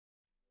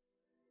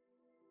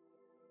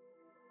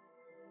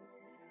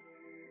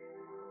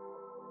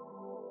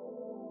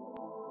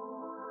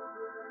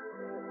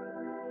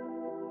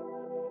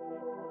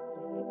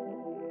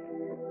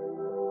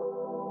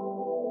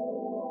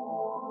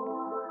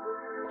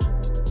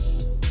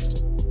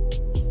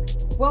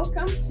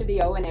Welcome to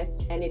the ONS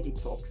Energy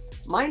Talks.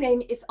 My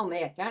name is Anne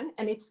Ekern,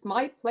 and it's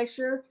my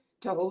pleasure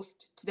to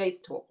host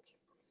today's talk.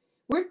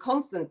 We're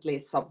constantly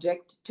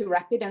subject to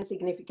rapid and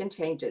significant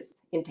changes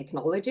in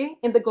technology,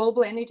 in the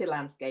global energy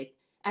landscape,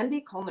 and the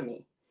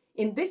economy.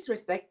 In this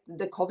respect,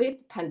 the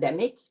COVID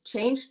pandemic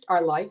changed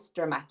our lives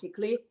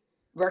dramatically,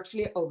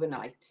 virtually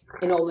overnight,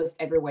 in almost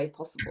every way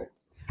possible.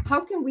 How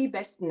can we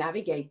best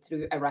navigate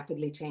through a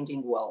rapidly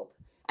changing world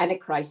and a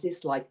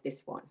crisis like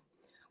this one?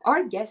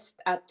 Our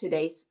guest at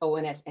today's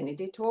ONS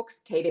Energy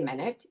Talks, Katie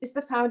Mehnert, is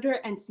the founder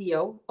and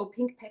CEO of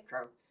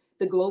Petro,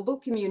 the global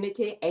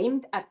community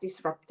aimed at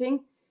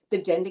disrupting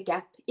the gender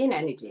gap in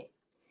energy.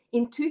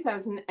 In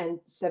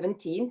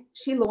 2017,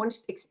 she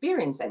launched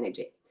Experience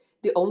Energy,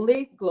 the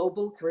only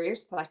global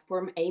careers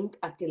platform aimed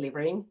at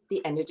delivering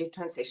the energy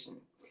transition.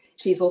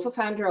 She's also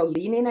founder of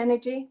Lean in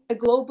Energy, a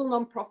global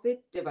nonprofit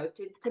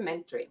devoted to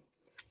mentoring.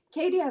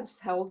 Katie has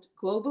held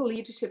global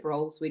leadership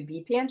roles with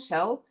BP and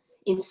Shell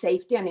in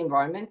safety and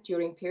environment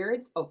during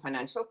periods of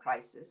financial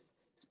crisis,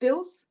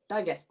 spills,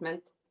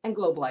 divestment, and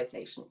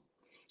globalization.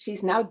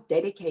 She's now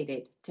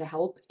dedicated to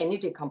help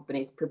energy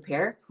companies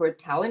prepare for a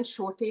talent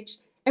shortage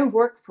and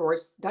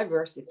workforce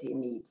diversity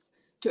needs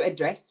to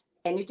address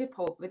energy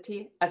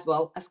poverty as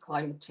well as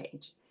climate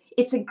change.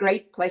 It's a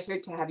great pleasure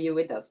to have you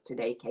with us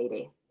today,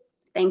 Katie.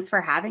 Thanks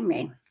for having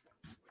me.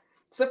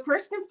 So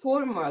first and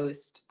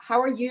foremost, how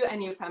are you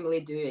and your family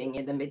doing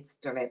in the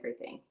midst of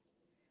everything?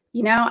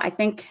 You know, I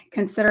think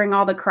considering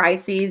all the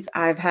crises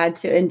I've had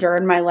to endure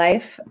in my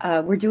life,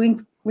 we're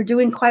doing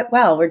quite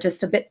well. We're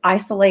just a bit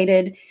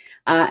isolated,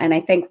 and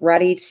I think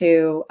ready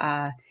to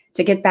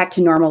get back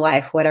to normal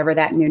life, whatever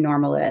that new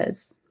normal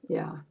is.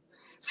 Yeah.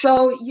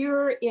 So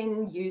you're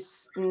in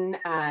Houston,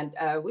 and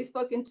we've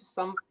spoken to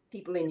some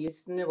people in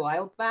Houston a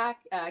while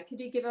back. Could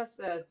you give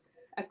us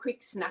a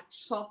quick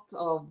snapshot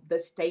of the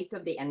state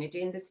of the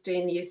energy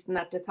industry in Houston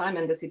at the time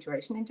and the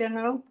situation in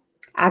general?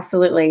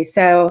 Absolutely.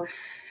 So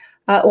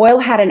oil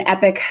had an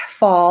epic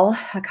fall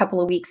a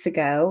couple of weeks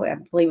ago. I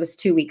believe it was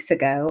 2 weeks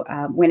ago,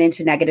 went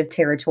into negative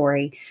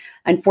territory.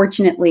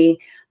 Unfortunately,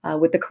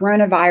 with the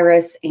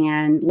coronavirus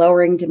and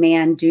lowering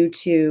demand due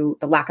to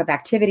the lack of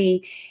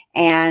activity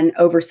and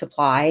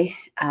oversupply,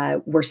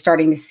 we're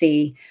starting to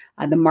see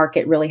the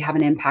market really have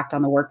an impact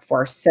on the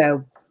workforce.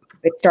 So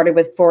it started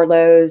with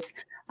furloughs,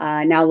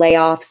 now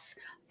layoffs,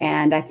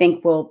 and I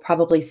think we'll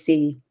probably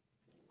see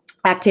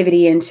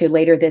activity into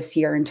later this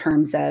year in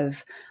terms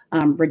of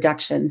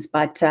reductions.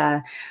 But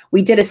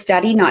we did a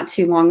study not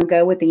too long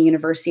ago with the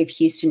University of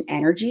Houston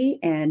Energy.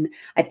 And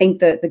I think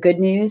the good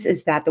news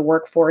is that the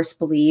workforce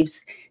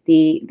believes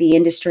the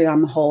industry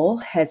on the whole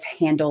has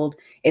handled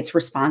its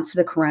response to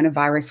the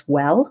coronavirus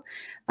well.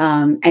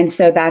 And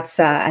so that's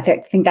I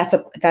think that's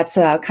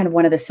kind of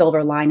one of the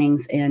silver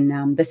linings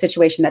in the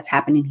situation that's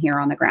happening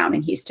here on the ground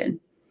in Houston.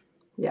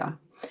 Yeah,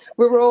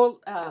 we were all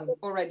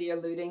already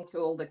alluding to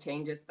all the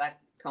changes that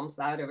comes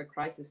out of a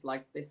crisis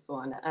like this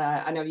one.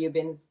 I know you've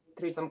been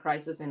through some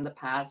crises in the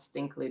past,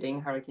 including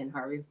Hurricane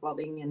Harvey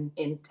flooding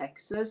in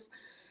Texas.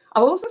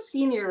 I've also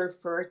seen you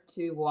refer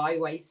to why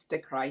waste a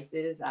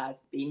crisis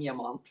as being your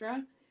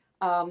mantra.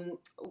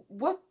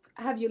 What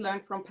have you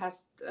learned from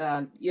past,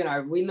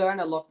 we learn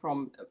a lot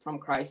from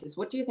crisis.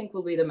 What do you think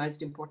will be the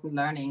most important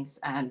learnings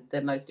and the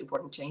most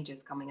important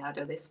changes coming out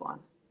of this one?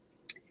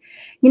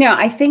 You know,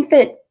 I think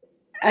that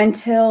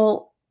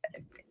until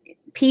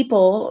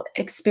people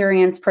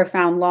experience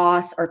profound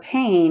loss or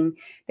pain,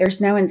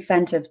 there's no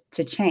incentive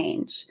to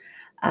change.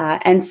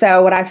 And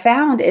so what I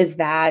found is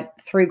that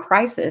through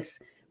crisis,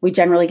 we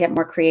generally get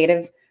more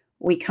creative.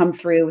 We come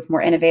through with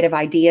more innovative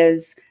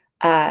ideas.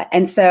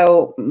 And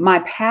so my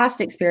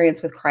past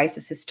experience with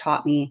crisis has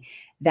taught me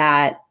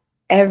that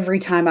every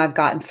time I've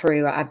gotten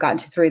through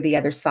the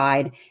other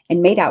side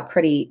and made out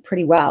pretty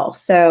well.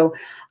 So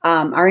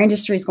our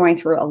industry is going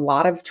through a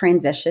lot of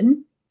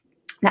transition.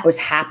 That was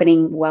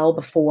happening well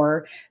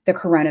before the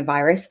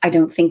coronavirus. I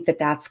don't think that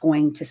that's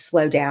going to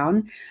slow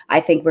down. I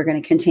think we're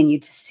going to continue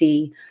to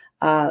see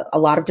a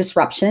lot of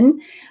disruption,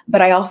 but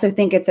I also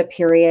think it's a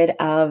period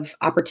of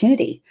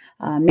opportunity.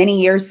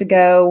 Many years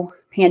ago,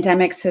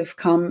 pandemics have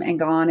come and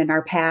gone in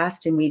our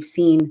past, and we've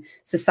seen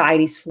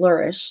societies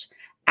flourish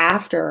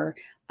after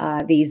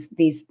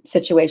these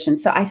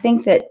situations. So I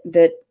think that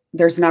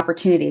there's an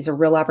opportunity, there's a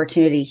real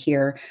opportunity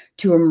here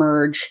to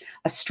emerge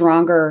a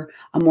stronger,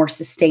 a more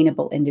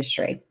sustainable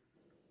industry.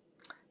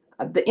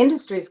 The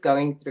industry is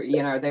going through,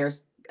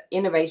 there's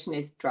innovation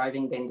is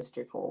driving the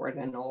industry forward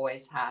and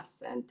always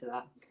has. And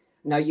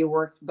now you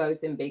work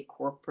both in big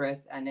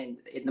corporate and in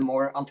the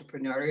more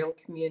entrepreneurial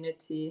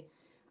community.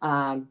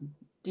 How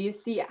do you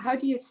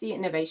see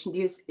innovation?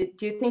 Do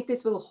you think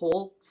this will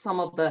hold some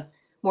of the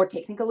more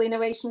technical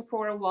innovation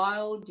for a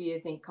while? Do you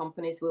think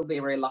companies will be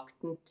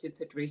reluctant to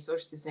put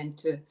resources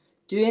into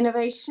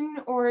innovation,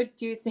 or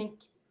do you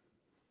think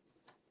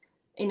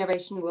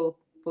innovation will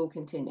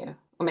continue,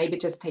 or maybe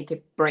just take a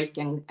break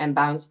and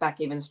bounce back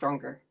even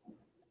stronger?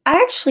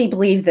 I actually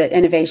believe that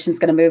innovation is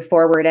going to move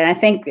forward, and I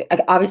think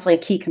obviously a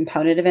key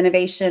component of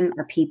innovation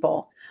are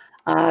people,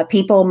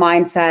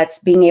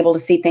 mindsets, being able to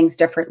see things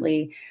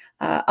differently.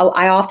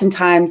 I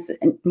oftentimes,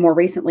 and more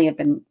recently, have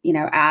been,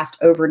 asked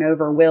over and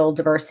over, will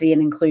diversity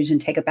and inclusion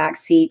take a back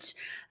seat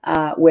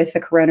with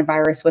the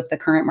coronavirus, with the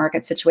current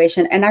market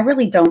situation? And I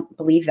really don't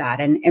believe that.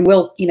 And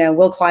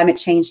will climate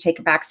change take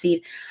a back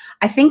seat?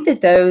 I think that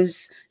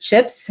those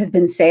ships have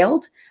been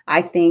sailed.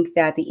 I think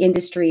that the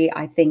industry,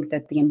 I think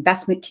that the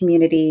investment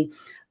community,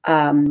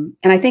 and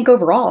I think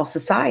overall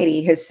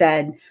society has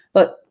said,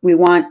 look, we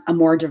want a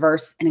more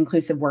diverse and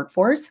inclusive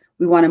workforce.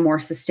 We want a more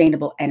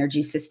sustainable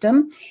energy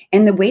system.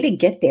 And the way to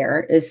get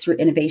there is through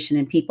innovation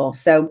in people.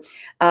 So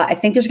I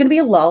think there's going to be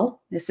a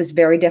lull. This is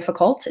very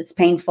difficult. It's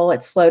painful.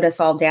 It's slowed us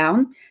all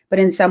down. But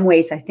in some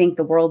ways, I think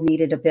the world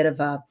needed a bit of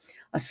a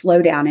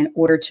slowdown in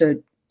order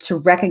to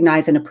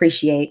recognize and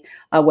appreciate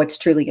what's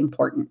truly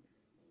important.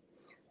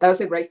 That was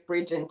a great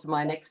bridge into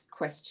my next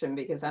question,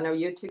 because I know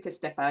you took a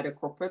step out of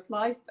corporate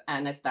life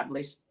and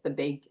established the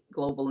big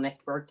global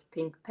network,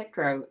 Pink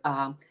Petro.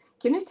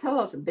 Can you tell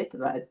us a bit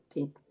about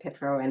Pink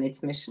Petro and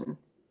its mission?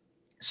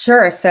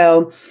 Sure.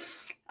 So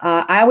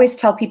I always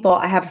tell people,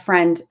 I have a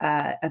friend,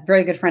 a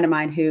very good friend of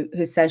mine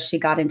who says she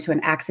got into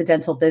an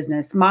accidental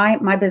business.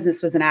 My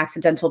business was an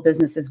accidental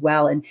business as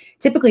well. And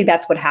typically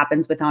that's what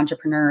happens with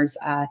entrepreneurs.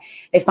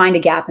 They find a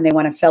gap and they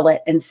want to fill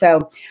it. And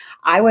so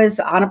I was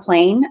on a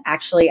plane,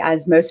 actually,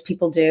 as most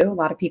people do. A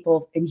lot of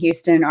people in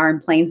Houston are in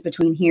planes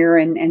between here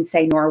and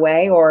say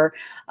Norway or,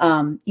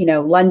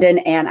 London.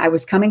 And I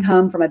was coming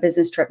home from a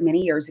business trip many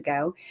years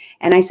ago.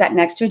 And I sat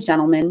next to a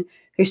gentleman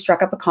who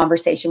struck up a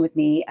conversation with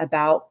me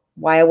about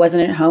why I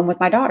wasn't at home with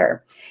my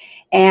daughter.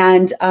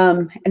 And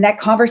that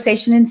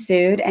conversation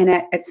ensued. And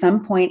at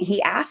some point,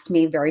 he asked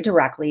me very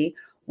directly,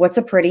 what's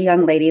a pretty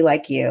young lady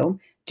like you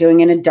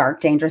doing in a dark,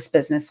 dangerous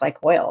business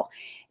like oil?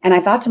 And I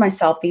thought to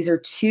myself, these are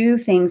two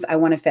things I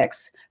want to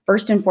fix.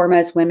 First and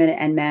foremost, women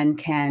and men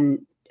can,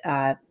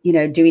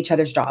 do each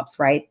other's jobs,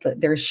 right?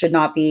 There should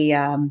not be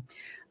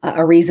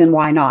a reason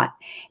why not.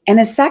 And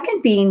the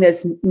second being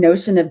this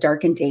notion of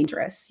dark and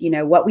dangerous.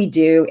 What we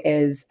do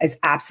is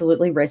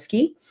absolutely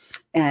risky.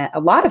 A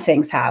lot of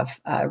things have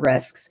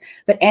risks,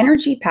 but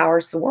energy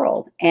powers the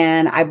world.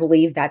 And I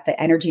believe that the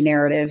energy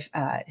narrative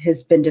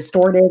has been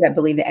distorted. I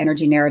believe the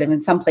energy narrative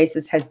in some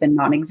places has been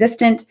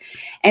non-existent.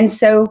 And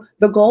so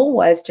the goal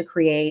was to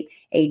create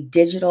a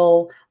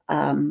digital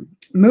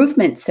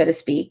movement, so to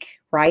speak,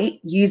 right?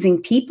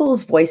 Using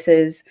people's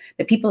voices,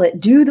 the people that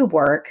do the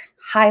work,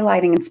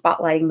 highlighting and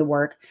spotlighting the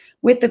work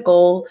with the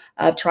goal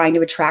of trying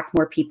to attract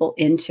more people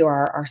into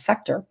our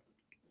sector.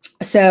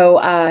 So,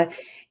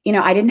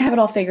 I didn't have it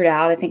all figured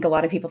out. I think a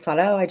lot of people thought,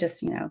 oh, I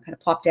just, kind of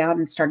plopped down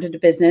and started a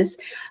business.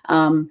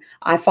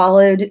 I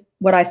followed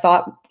what I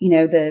thought,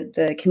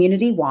 the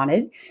community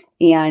wanted,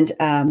 and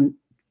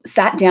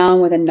sat down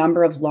with a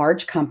number of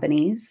large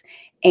companies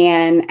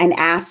and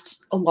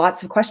asked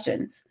lots of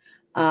questions.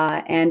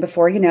 And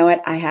before you know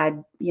it, I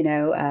had,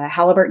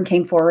 Halliburton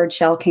came forward,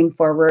 Shell came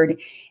forward,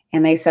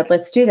 and they said,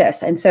 let's do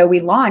this. And so we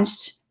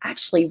launched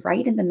actually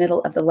right in the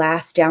middle of the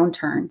last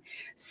downturn.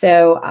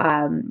 So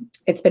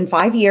it's been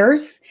 5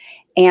 years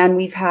and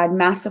we've had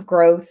massive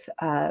growth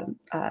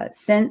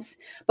since.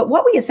 But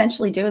what we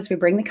essentially do is we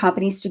bring the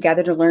companies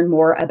together to learn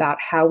more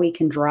about how we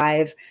can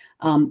drive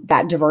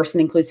that diverse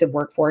and inclusive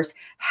workforce,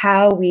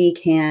 how we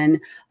can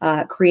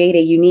create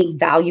a unique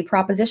value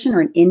proposition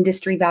or an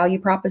industry value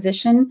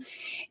proposition.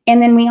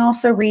 And then we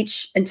also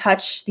reach and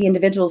touch the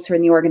individuals who are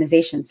in the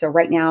organization. So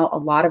right now, a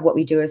lot of what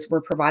we do is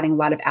we're providing a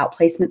lot of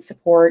outplacement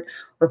support.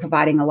 We're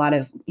providing a lot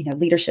of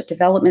leadership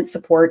development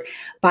support.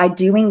 By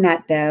doing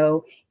that,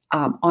 though,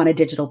 on a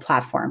digital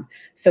platform.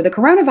 So the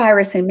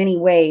coronavirus in many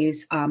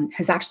ways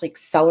has actually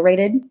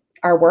accelerated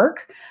our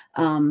work.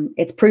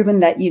 It's proven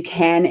that you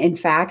can, in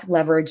fact,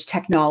 leverage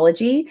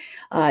technology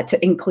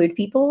to include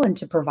people and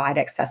to provide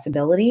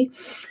accessibility.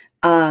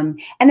 And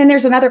then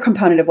there's another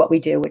component of what we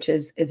do, which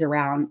is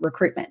around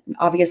recruitment.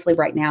 Obviously,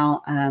 right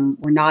now,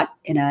 we're not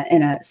in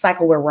a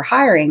cycle where we're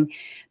hiring,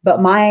 but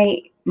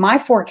my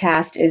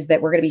forecast is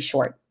that we're going to be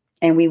short.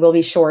 And we will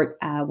be short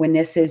when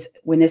this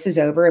is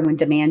over and when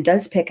demand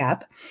does pick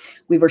up.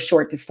 We were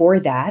short before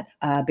that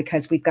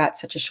because we've got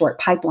such a short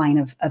pipeline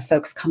of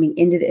folks coming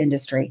into the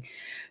industry.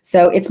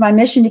 So it's my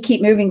mission to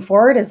keep moving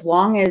forward as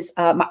long as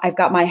I've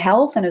got my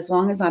health and as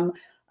long as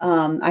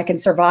I can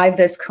survive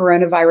this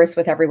coronavirus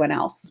with everyone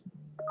else.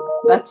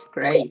 That's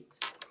great.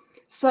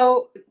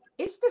 So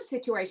is the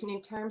situation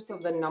in terms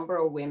of the number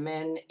of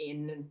women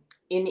in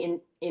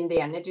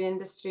the energy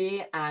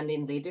industry and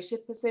in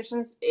leadership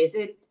positions, is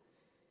it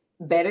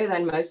better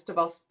than most of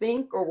us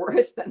think or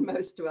worse than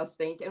most of us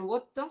think? And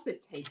what does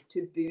it take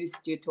to boost?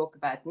 You talk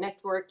about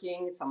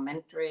networking, some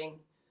mentoring.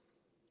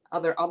 Are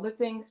there other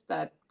things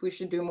that we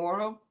should do more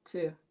of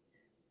too?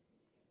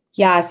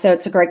 Yeah, so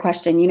it's a great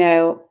question.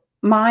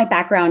 My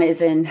background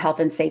is in health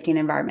and safety and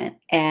environment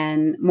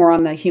and more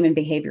on the human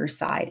behavior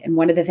side. And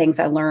one of the things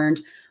I learned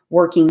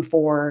working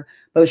for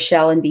both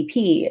Shell and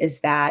BP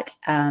is that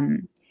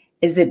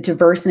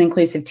diverse and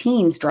inclusive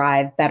teams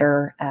drive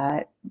better,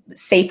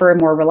 safer, and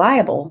more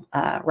reliable,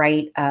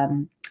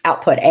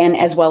 output, and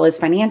as well as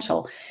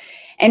financial.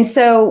 And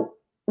so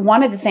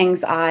one of the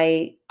things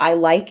I I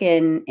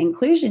liken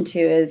inclusion to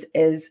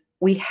is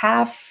we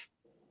have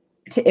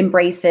to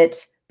embrace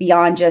it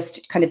beyond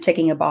just kind of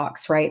ticking a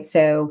box, right?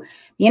 So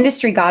the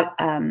industry got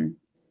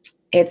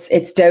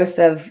its dose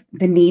of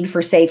the need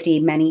for safety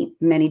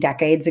many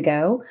decades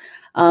ago,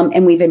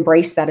 and we've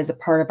embraced that as a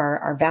part of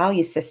our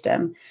value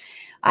system.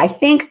 I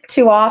think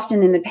too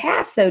often in the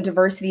past, though,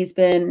 diversity has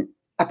been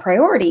a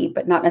priority,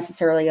 but not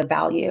necessarily a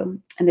value.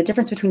 And the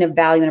difference between a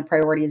value and a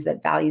priority is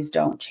that values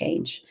don't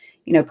change.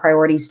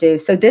 Priorities do.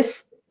 So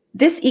this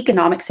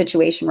economic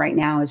situation right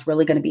now is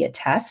really going to be a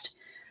test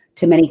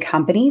to many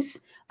companies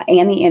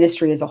and the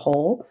industry as a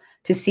whole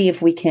to see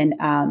if we can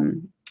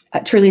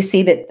truly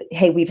see that,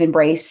 hey, we've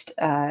embraced,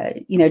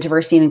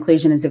 diversity and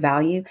inclusion as a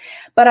value.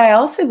 But I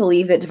also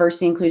believe that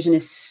diversity and inclusion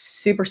is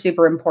super,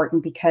 super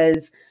important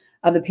because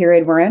of the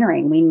period we're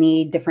entering. We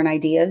need different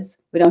ideas.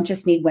 We don't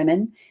just need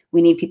women.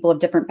 We need people of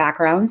different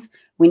backgrounds.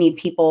 We need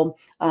people,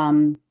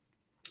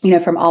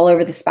 from all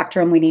over the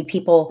spectrum. We need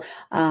people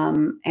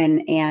and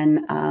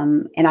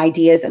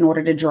ideas in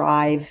order to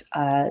drive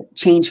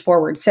change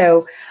forward.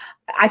 So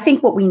I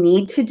think what we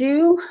need to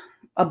do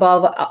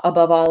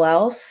above all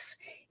else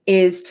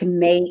is to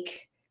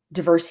make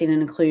diversity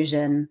and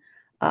inclusion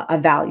a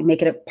value,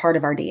 make it a part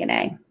of our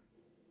DNA.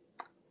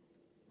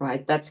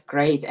 Right, that's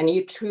great. And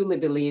you truly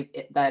believe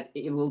that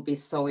it will be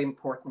so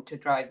important to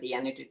drive the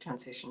energy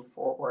transition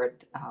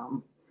forward.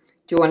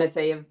 Do you want to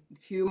say a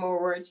few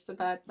more words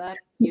about that?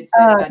 You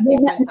said about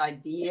different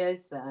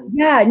ideas and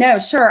yeah, no,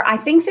 sure. I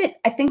think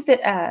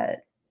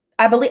that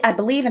I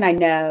believe and I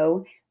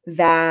know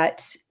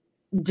that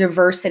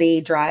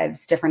diversity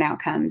drives different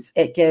outcomes.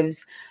 It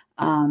gives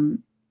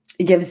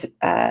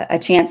a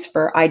chance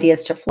for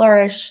ideas to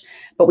flourish,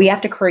 but we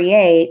have to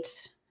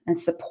create and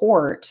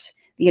support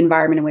the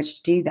environment in which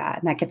to do that.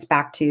 And that gets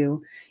back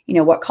to,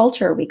 what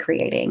culture are we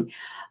creating?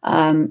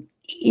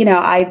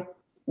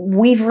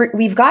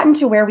 We've gotten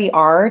to where we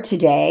are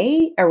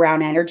today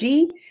around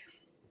energy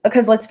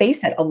because let's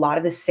face it, a lot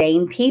of the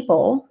same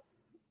people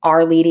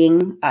are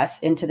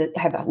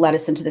have led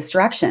us into this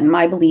direction.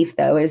 My belief,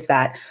 though, is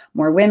that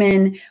more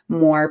women,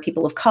 more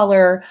people of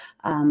color,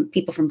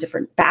 people from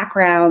different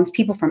backgrounds,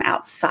 people from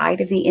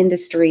outside of the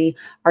industry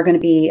are going to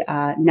be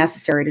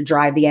necessary to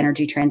drive the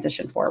energy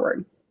transition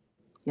forward.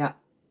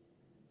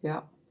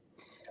 Yeah.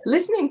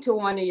 Listening to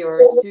one of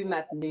your Zoom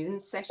at Noon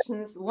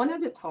sessions, one of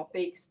the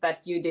topics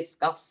that you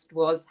discussed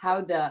was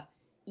how the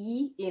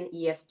E in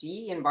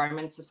ESG,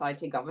 environment,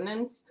 society,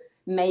 governance,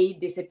 may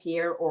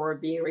disappear or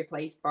be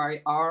replaced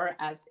by R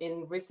as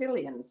in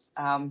resilience.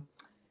 How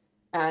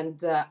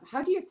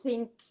do you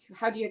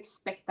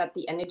expect that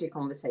the energy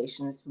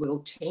conversations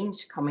will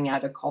change coming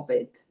out of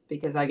COVID?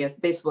 Because I guess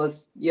this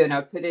was,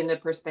 put in the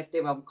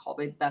perspective of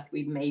COVID that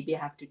we maybe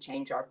have to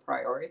change our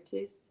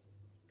priorities.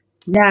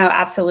 No,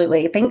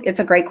 absolutely. I think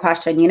it's a great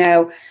question.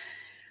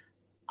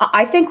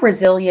 I think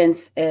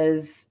resilience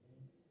is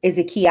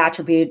a key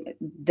attribute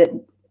that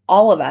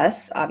all of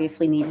us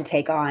obviously need to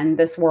take on.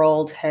 This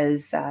world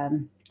has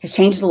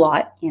changed a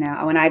lot.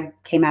 When I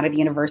came out of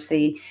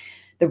university,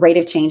 the rate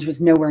of change was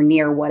nowhere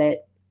near what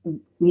it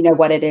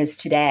is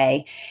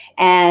today.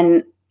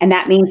 And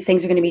that means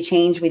things are going to be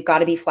changed. We've got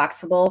to be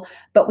flexible,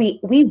 but we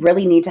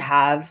really need to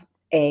have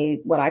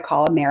what I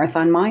call a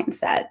marathon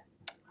mindset.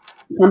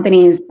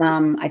 Companies,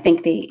 I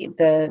think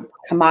the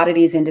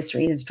commodities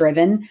industry has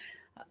driven,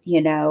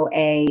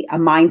 a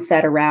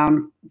mindset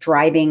around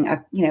driving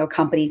a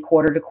company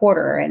quarter to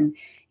quarter and,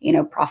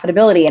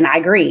 profitability. And I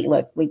agree.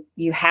 Look,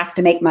 you have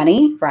to make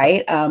money,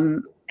 right?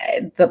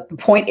 The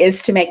point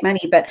is to make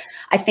money, but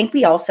I think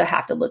we also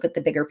have to look at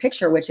the bigger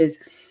picture, which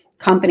is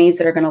companies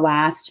that are going to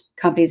last,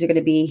 companies are going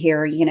to be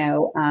here,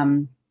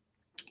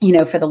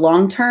 for the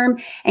long term,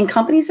 and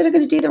companies that are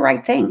going to do the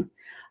right thing.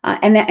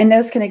 And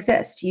those can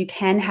exist. You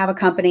can have a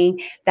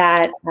company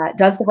that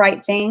does the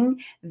right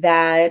thing,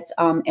 that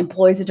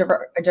employs a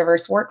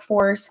diverse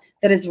workforce,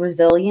 that is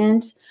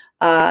resilient,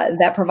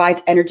 that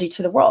provides energy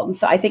to the world. And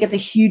so I think it's a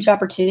huge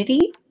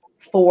opportunity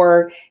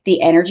for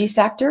the energy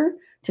sector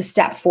to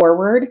step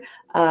forward.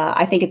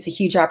 I think it's a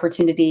huge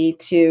opportunity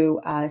to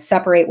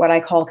separate what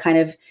I call kind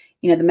of,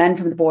 the men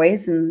from the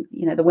boys and,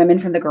 the women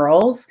from the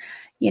girls.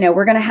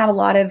 We're going to have a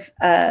lot of,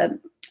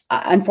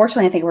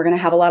 unfortunately, I think we're going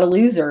to have a lot of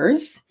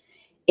losers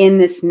in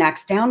this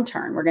next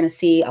downturn. We're going to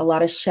see a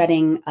lot of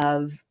shedding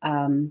of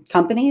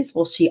companies.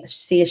 We'll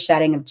see a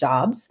shedding of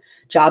jobs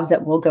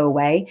that will go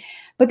away,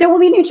 but there will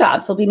be new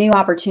jobs. There'll be new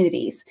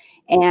opportunities.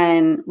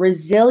 And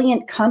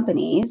resilient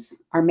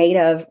companies are made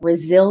of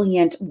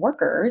resilient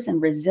workers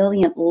and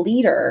resilient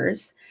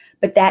leaders,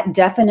 but that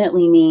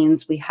definitely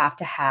means we have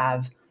to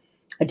have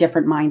a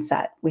different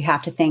mindset. We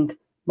have to think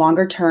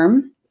longer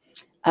term,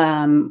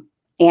 and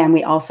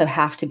we also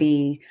have to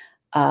be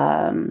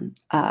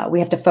we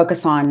have to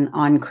focus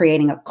on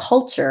creating a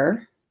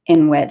culture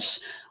in which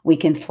we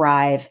can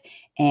thrive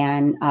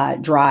and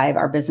drive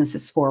our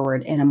businesses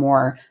forward in a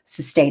more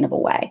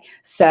sustainable way.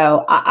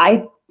 So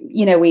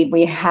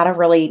we had a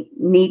really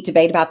neat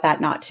debate about that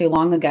not too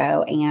long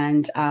ago,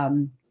 and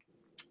I'm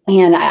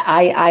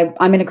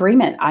in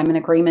agreement. I'm in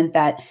agreement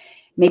that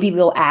maybe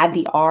we'll add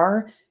the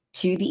R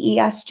to the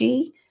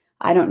ESG.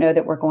 I don't know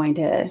that we're going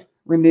to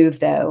remove,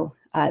 though,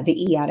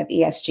 the E out of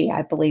ESG.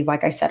 I believe,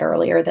 like I said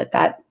earlier,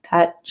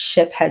 that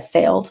ship has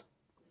sailed.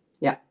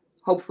 Yeah,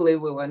 hopefully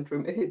we won't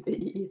remove the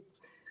E.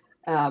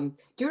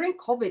 During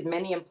COVID,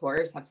 many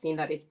employers have seen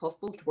that it's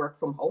possible to work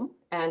from home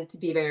and to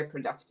be very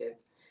productive.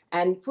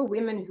 And for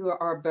women who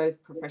are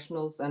both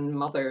professionals and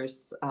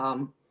mothers,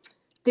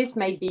 this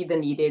may be the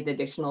needed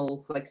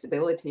additional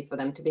flexibility for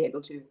them to be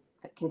able to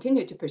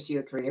continue to pursue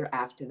a career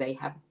after they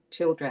have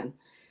children.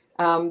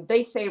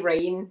 They say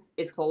rain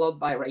is followed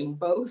by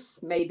rainbows.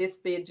 May this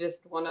be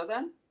just one of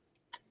them?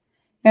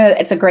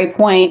 It's a great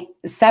point.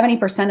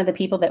 70% of the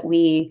people that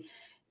we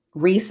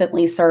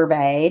recently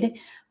surveyed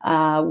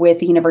with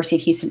the University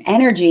of Houston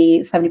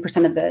Energy,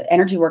 70% of the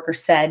energy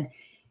workers said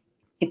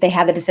if they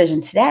had the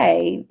decision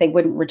today, they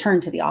wouldn't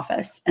return to the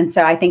office. And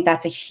so I think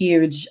that's a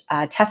huge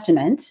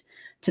testament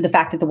to the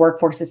fact that the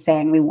workforce is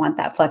saying we want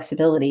that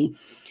flexibility.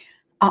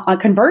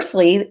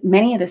 Conversely,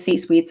 many of the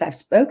C-suites I've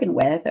spoken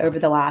with over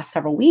the last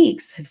several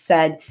weeks have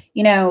said,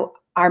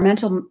 our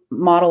mental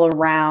model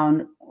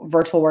around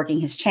virtual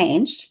working has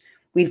changed.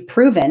 We've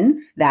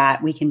proven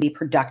that we can be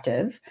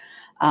productive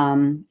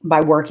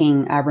by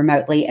working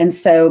remotely. And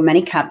so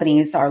many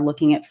companies are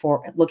looking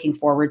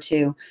forward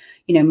to,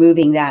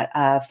 moving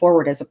that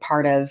forward as a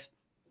part of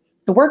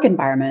the work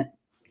environment.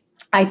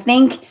 I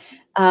think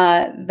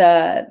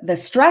the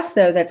stress,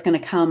 though, that's going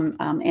to come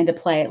into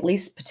play, at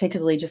least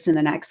particularly just in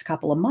the next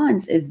couple of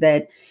months, is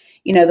that,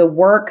 the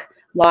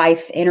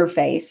work-life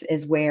interface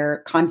is where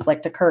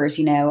conflict occurs.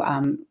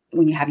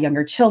 When you have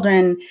younger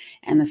children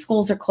and the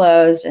schools are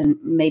closed and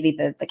maybe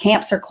the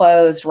camps are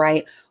closed,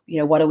 right?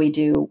 What do we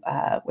do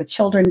with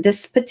children?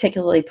 This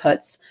particularly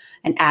puts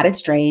an added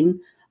strain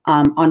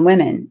on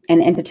women,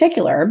 and in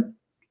particular,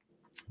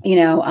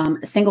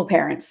 single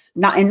parents,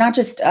 not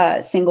just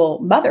single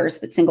mothers,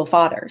 but single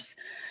fathers.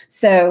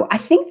 So I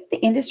think the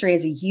industry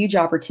has a huge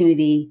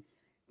opportunity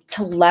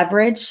to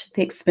leverage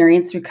the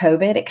experience through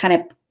COVID. It kind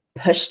of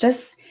pushed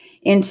us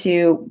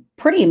into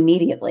pretty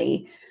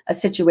immediately a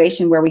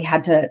situation where we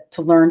had to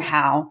learn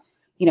how,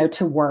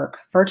 to work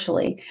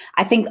virtually.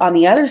 I think on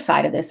the other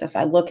side of this, if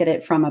I look at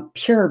it from a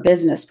pure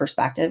business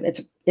perspective,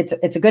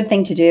 it's a good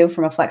thing to do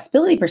from a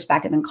flexibility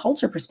perspective and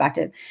culture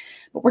perspective.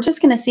 But we're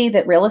just going to see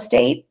that real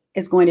estate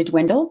is going to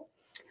dwindle.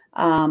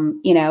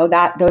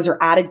 That those are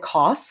added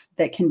costs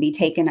that can be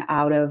taken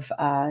out of,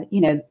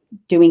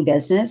 doing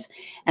business.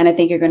 And I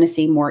think you're going to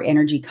see more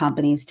energy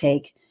companies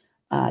take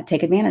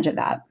advantage of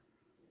that.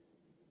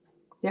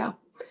 Yeah.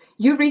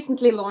 You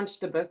recently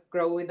launched the book,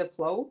 Grow with the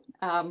Flow.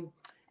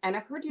 And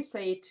I've heard you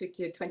say it took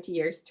you 20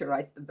 years to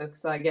write the book.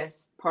 So I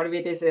guess part of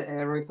it is a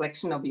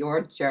reflection of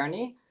your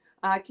journey.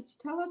 Could you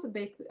tell us a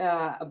bit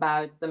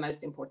about the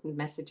most important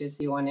messages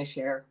you want to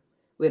share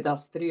with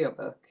us through your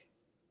book?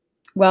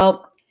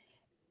 Well,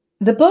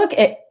 the book,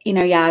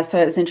 so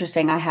it was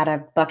interesting. I had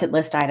a bucket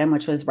list item,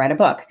 which was write a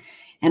book.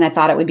 And I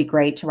thought it would be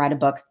great to write a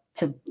book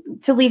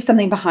to leave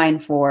something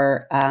behind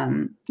for,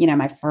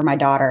 for my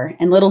daughter.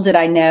 And little did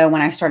I know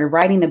when I started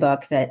writing the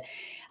book that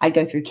I'd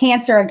go through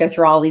cancer, I'd go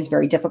through all these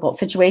very difficult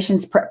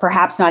situations,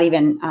 perhaps not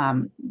even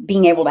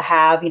being able to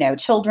have,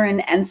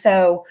 children. And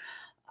so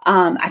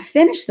I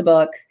finished the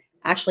book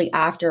actually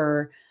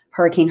after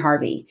Hurricane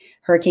Harvey.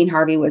 Hurricane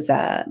Harvey was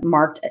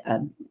marked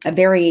a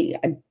very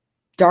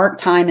dark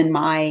time in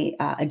my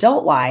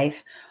adult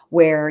life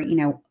where,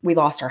 we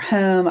lost our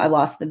home, I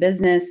lost the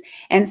business.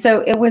 And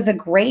so it was a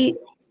great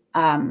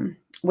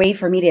way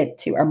for me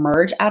to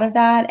emerge out of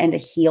that and to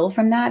heal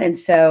from that. And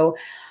so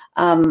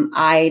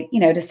I,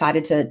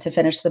 decided to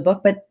finish the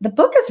book. But the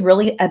book is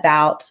really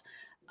about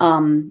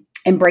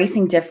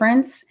embracing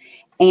difference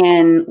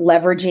and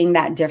leveraging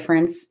that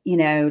difference,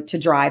 to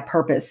drive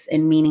purpose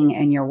and meaning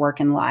in your work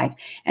and life.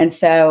 And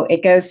so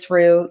it goes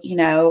through,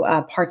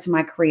 parts of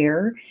my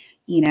career,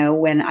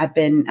 when I've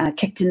been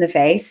kicked in the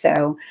face.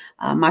 So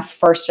my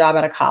first job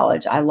out of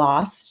college, I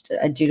lost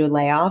due to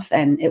layoff,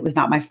 and it was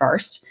not my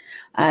first.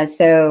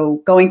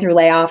 So going through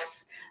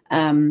layoffs,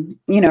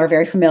 are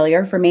very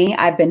familiar for me.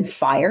 I've been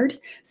fired.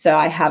 So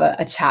I have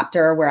a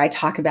chapter where I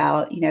talk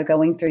about,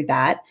 going through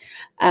that.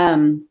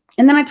 And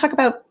then I talk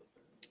about,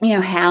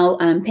 how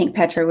Pink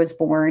Petro was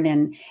born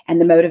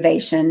and the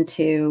motivation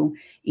to,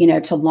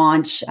 to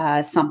launch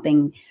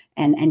something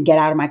and get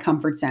out of my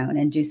comfort zone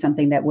and do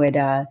something that would,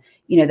 that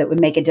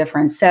would make a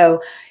difference.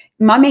 So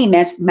my main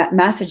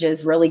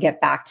messages really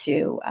get back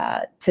to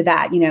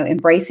that,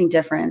 embracing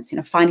difference,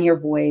 finding your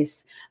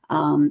voice,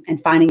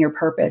 and finding your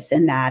purpose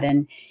in that.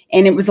 And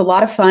it was a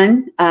lot of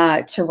fun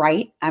to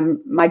write.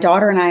 My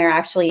daughter and I are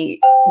actually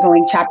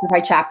going chapter by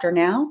chapter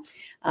now,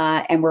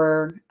 and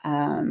we're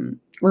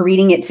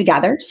reading it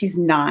together. She's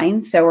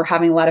 9, so we're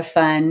having a lot of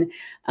fun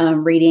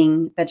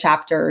reading the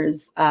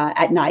chapters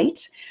at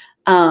night.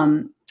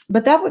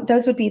 But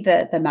those would be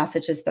the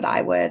messages that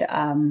I would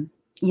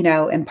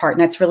impart.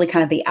 And that's really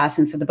kind of the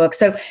essence of the book.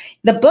 So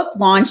the book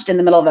launched in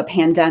the middle of a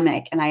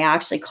pandemic, and I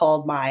actually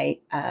called my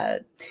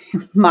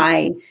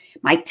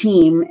my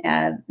team,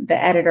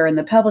 the editor and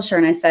the publisher,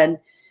 and I said,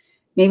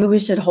 maybe we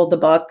should hold the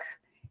book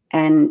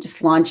and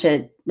just launch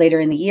it later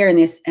in the year.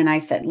 And I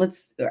said,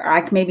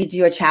 I can maybe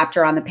do a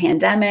chapter on the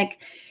pandemic,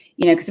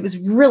 because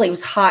it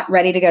was hot,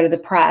 ready to go to the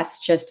press,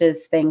 just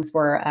as things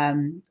were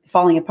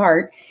falling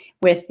apart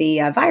with the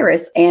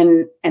virus.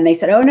 And they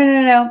said, oh,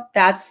 no,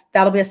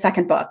 that'll be a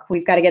second book.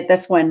 We've got to get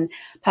this one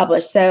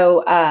published.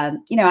 So, I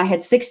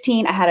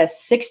had a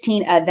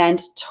 16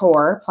 event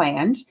tour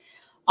planned.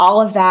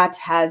 All of that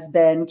has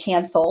been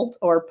canceled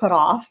or put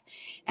off.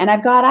 And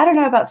I've got, I don't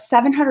know, about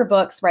 700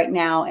 books right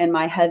now in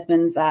my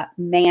husband's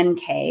man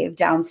cave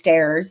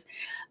downstairs,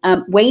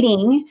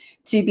 waiting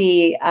to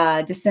be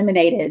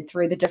disseminated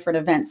through the different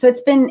events. So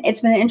it's been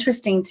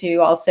interesting to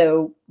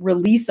also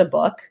release a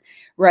book,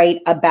 right,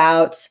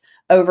 about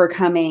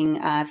overcoming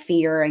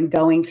fear and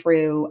going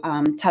through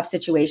tough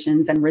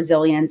situations and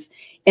resilience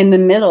in the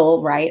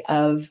middle, right,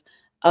 of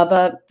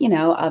a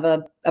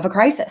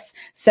crisis.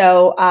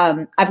 So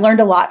I've learned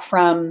a lot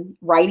from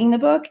writing the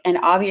book, and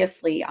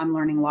obviously I'm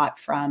learning a lot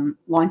from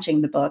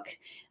launching the book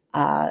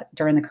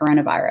during the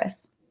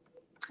coronavirus.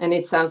 And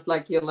it sounds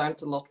like you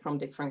learned a lot from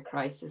different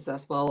crises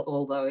as well,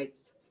 although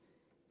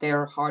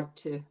they're hard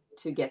to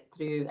get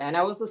through. And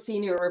I also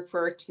seen you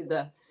refer to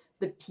the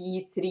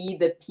P3,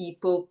 the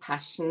people,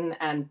 passion,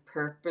 and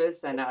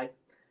purpose. And I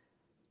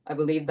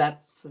believe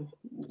that's,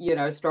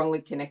 strongly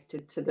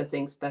connected to the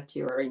things that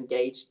you are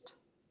engaged.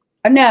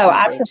 No,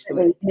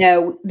 absolutely.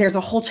 There's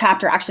a whole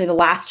chapter. Actually, the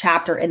last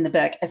chapter in the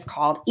book is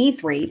called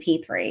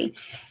E3P3,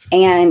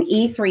 and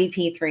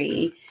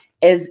E3P3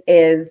 is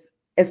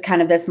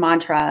kind of this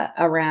mantra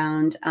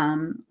around,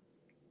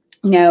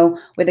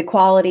 with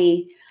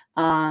equality,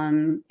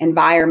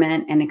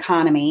 environment, and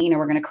economy.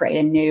 We're going to create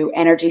a new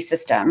energy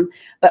system,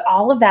 but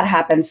all of that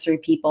happens through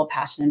people,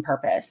 passion, and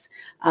purpose.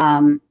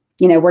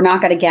 We're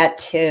not going to get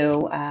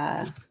to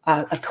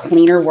a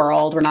cleaner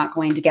world. We're not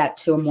going to get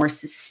to a more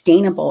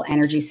sustainable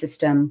energy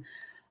system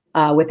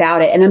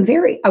without it. And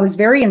I was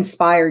very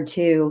inspired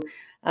too.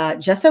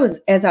 Just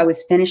as I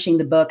was finishing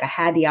the book, I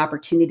had the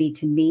opportunity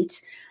to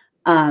meet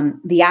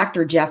the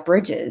actor Jeff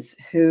Bridges,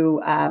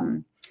 who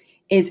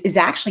is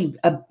actually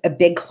a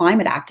big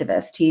climate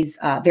activist. He's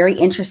very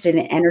interested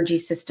in energy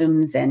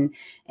systems and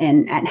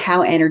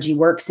how energy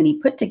works. And he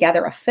put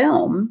together a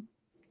film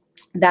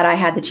that I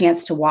had the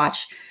chance to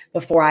watch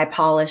before I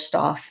polished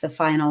off the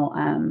final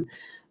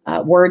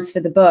words for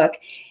the book.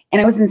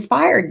 And I was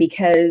inspired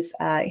because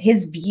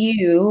his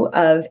view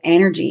of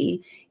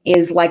energy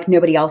is like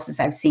nobody else's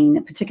I've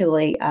seen,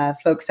 particularly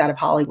folks out of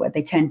Hollywood.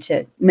 They tend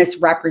to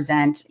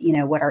misrepresent,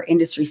 what our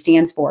industry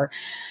stands for.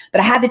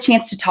 But I had the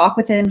chance to talk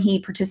with him. He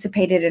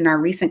participated in our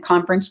recent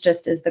conference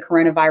just as the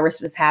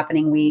coronavirus was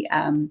happening.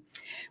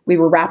 We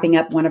were wrapping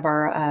up one of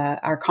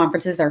our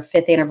conferences, our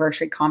 5th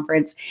anniversary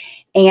conference.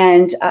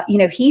 And,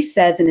 he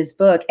says in his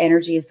book,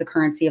 energy is the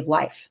currency of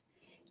life.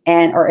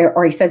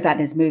 Or he says that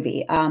in his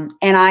movie. And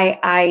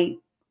I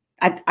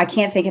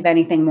can't think of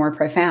anything more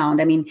profound.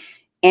 I mean,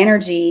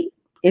 energy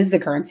is the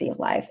currency of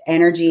life.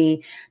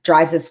 Energy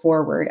drives us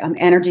forward.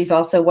 Energy is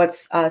also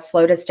what's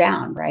slowed us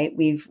down, right?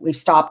 We've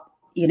stopped,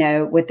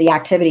 with the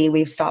activity,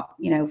 we've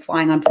stopped,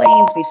 flying on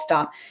planes, we've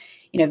stopped,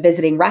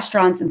 visiting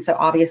restaurants. And so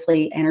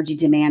obviously energy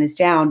demand is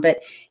down,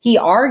 but he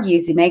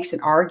makes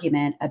an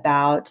argument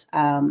about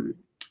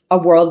a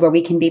world where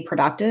we can be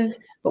productive,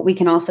 but we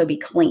can also be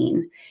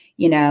clean,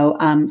 so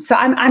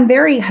I'm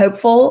very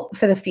hopeful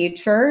for the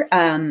future.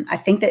 I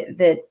think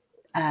that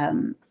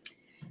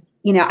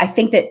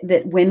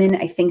women,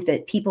 I think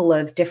that people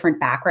of different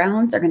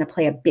backgrounds are going to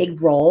play a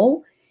big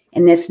role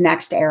in this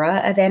next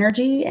era of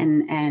energy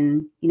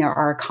and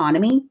our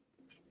economy.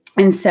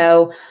 And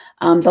so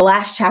the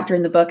last chapter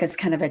in the book is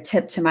kind of a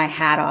tip to my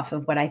hat off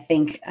of what I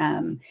think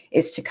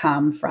is to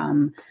come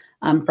from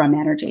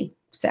energy.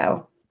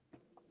 So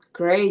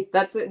great.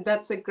 That's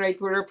a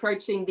great. We're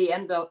approaching the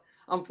end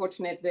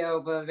unfortunately,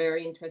 of a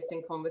very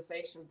interesting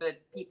conversation. But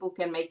people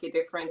can make a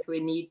difference. We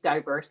need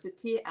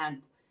diversity,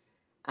 and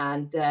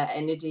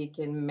energy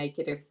can make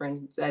a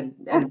difference and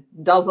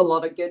does a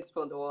lot of good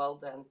for the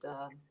world. And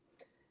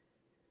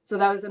so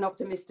that was an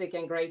optimistic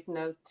and great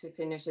note to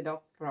finish it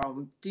up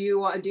from. Do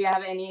you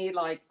have any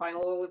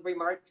final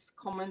remarks,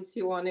 comments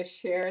you want to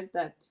share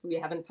that we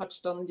haven't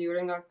touched on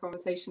during our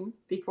conversation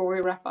before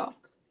we wrap up?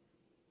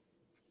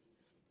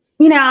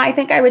 I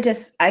think I would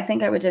just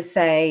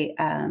say,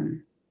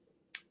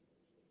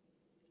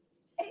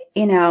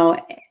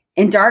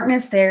 in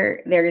darkness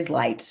there is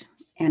light,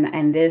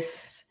 and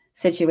this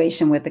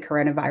situation with the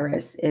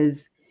coronavirus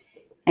is,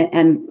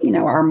 and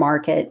our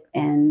market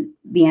and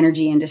the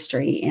energy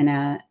industry in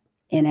a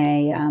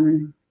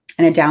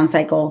down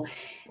cycle,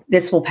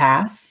 this will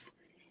pass.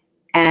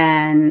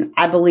 And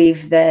I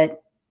believe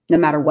that no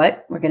matter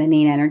what, we're going to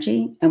need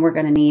energy, and we're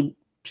going to need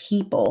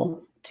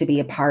people to be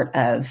a part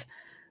of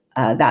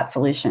that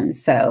solution.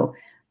 So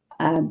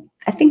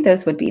I think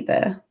those would be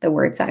the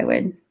words I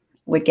would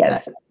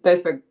give.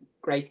 Those were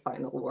great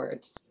final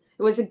words.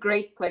 It was a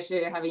great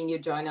pleasure having you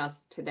join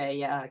us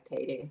today,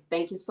 Katie.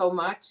 Thank you so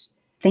much.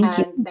 Thank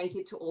you. And thank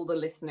you to all the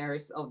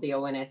listeners of the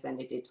ONS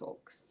Energy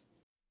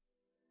Talks.